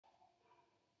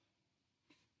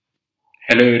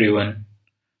Hello everyone,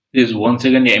 this is once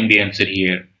again the MD Answer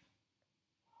here.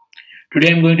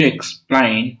 Today I'm going to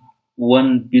explain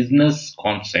one business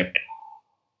concept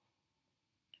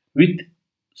with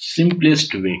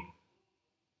simplest way.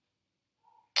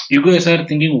 You guys are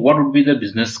thinking what would be the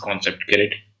business concept,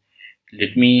 correct?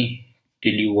 Let me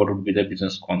tell you what would be the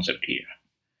business concept here.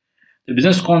 The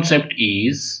business concept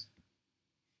is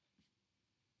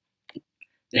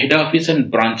the head office and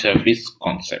branch office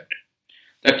concept.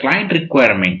 The client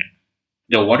requirement,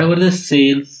 whatever the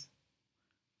sales,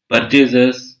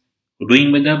 purchases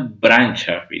doing by the branch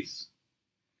office,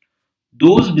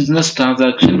 those business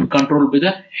transactions controlled by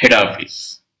the head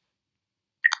office.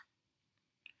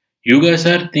 You guys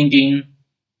are thinking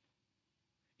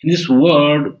in this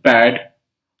word pad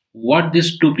what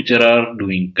these two pictures are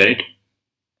doing, correct?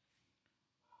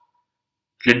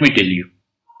 Let me tell you.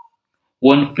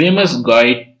 One famous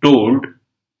guy told,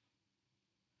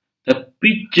 the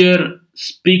picture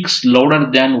speaks louder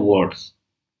than words.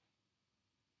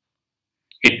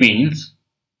 It means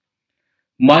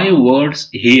my words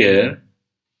here,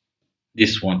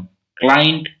 this one,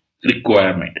 client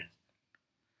requirement.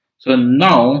 So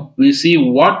now we see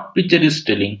what picture is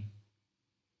telling.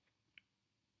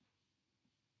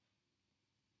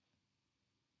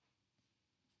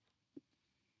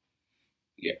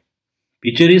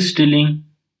 Picture is telling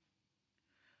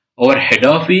our head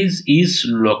office is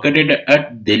located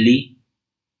at Delhi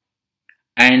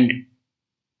and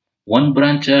one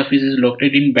branch office is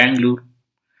located in Bangalore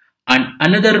and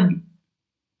another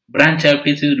branch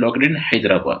office is located in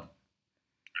Hyderabad.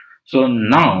 So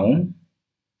now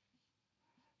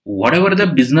whatever the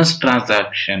business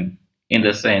transaction, in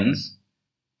the sense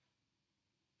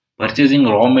purchasing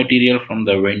raw material from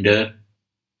the vendor,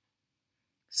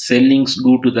 selling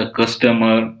goods to the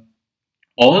customer,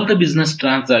 all the business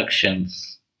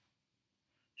transactions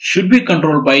should be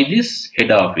controlled by this head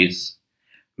office.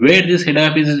 Where this head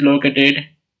office is located?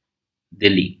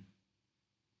 Delhi.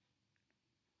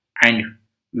 And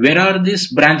where are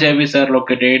these branch offices are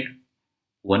located?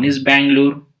 One is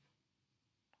Bangalore,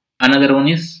 another one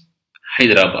is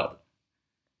Hyderabad.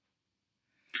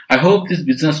 I hope this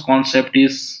business concept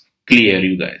is clear,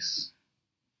 you guys.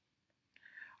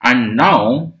 And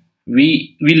now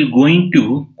we will going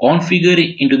to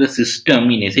configure into the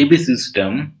system in SAP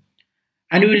system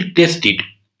and we will test it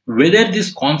whether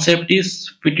this concept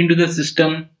is fit into the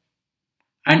system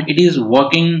and it is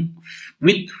working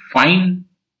with fine.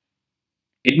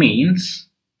 It means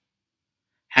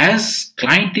as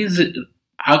client is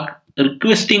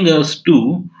requesting us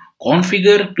to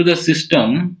configure to the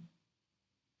system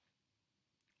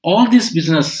all this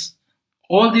business,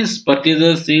 all these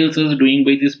purchases, sales is doing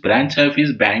by this branch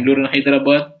office, Bangalore and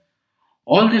Hyderabad,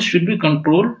 all this should be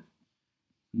controlled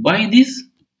by this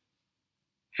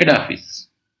head office.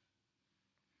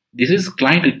 This is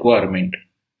client requirement.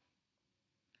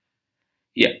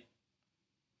 Yeah.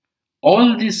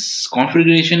 All this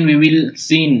configuration we will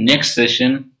see in next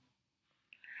session.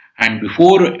 And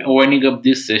before winding up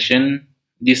this session,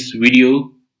 this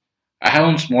video, I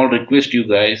have a small request, you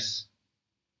guys.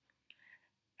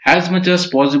 As much as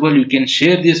possible, you can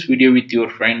share this video with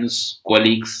your friends,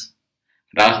 colleagues,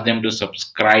 and ask them to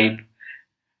subscribe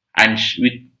and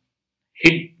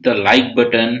hit the like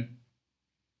button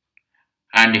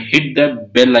and hit the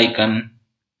bell icon.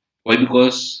 Why?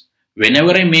 Because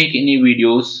whenever I make any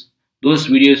videos, those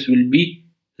videos will be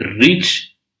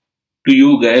reach to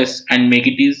you guys and make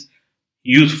it is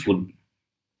useful.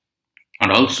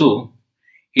 And also,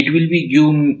 it will be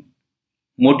give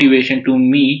motivation to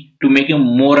me to make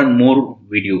more and more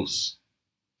videos.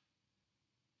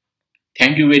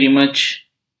 Thank you very much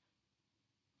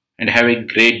and have a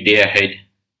great day ahead.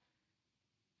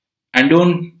 And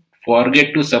don't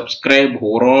forget to subscribe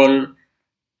who are all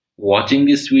watching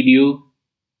this video,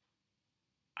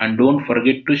 and don't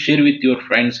forget to share with your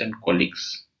friends and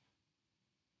colleagues.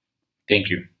 Thank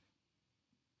you.